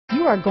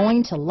you are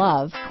going to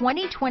love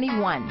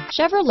 2021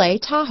 Chevrolet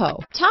Tahoe.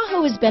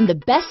 Tahoe has been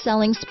the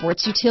best-selling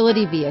sports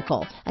utility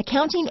vehicle,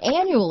 accounting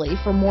annually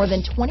for more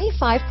than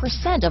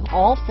 25% of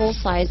all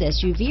full-size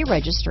SUV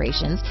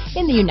registrations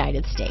in the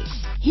United States.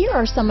 Here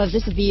are some of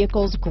this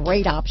vehicle's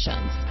great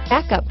options: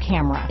 backup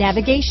camera,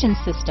 navigation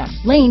system,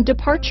 lane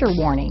departure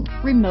warning,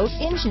 remote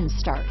engine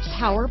start,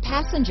 power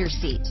passenger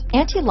seat,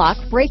 anti-lock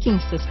braking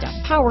system,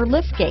 power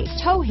liftgate,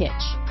 tow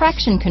hitch,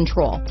 traction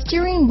control,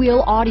 steering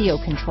wheel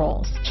audio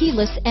controls,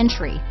 keyless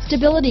entry,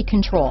 stability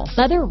control,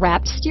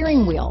 leather-wrapped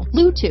steering wheel,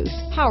 Bluetooth,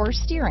 power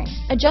steering,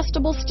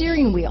 adjustable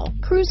steering wheel,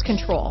 cruise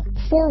control,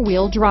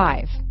 four-wheel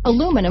drive,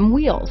 aluminum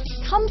wheels.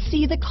 Come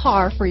see the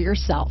car for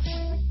yourself.